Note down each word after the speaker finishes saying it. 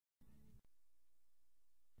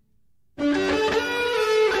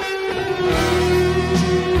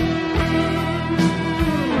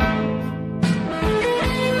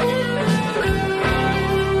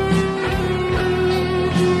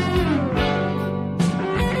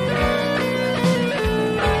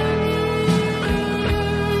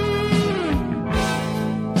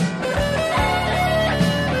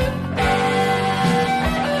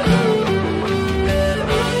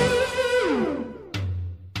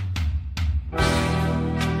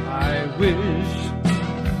wish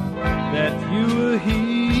that you were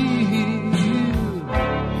here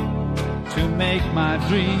to make my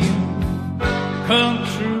dream come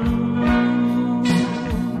true.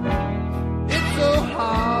 It's so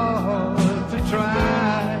hard to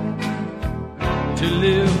try to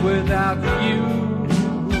live without you.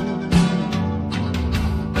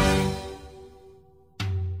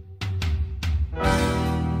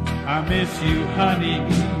 I miss you, honey,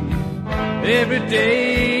 every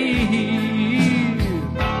day,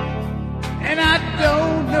 and I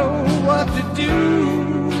don't know what to do.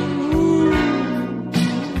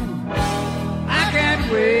 I can't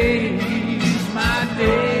waste my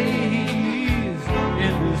days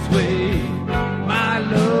in this way, my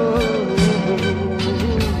love.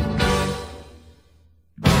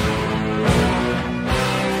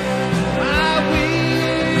 I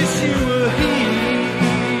wish you were here.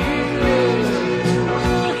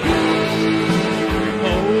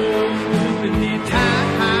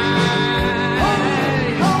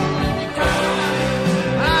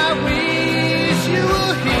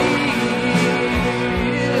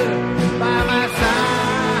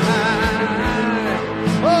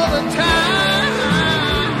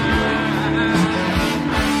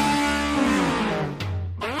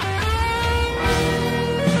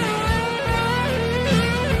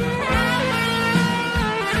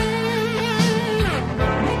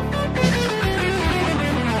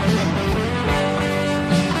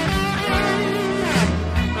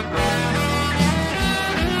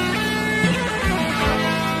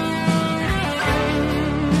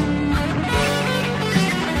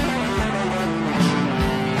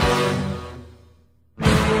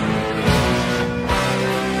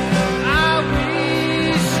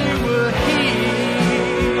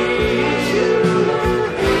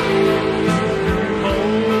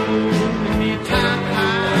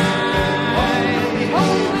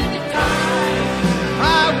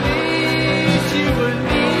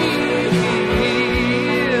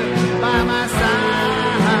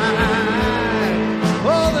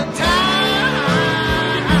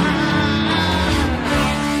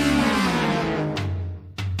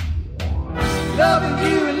 Loving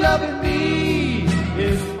you and loving me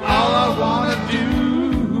is all I wanna do.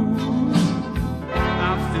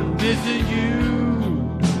 I'm still missing you.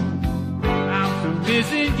 I'm still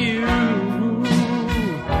missing you.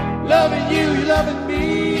 Loving you, loving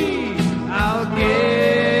me.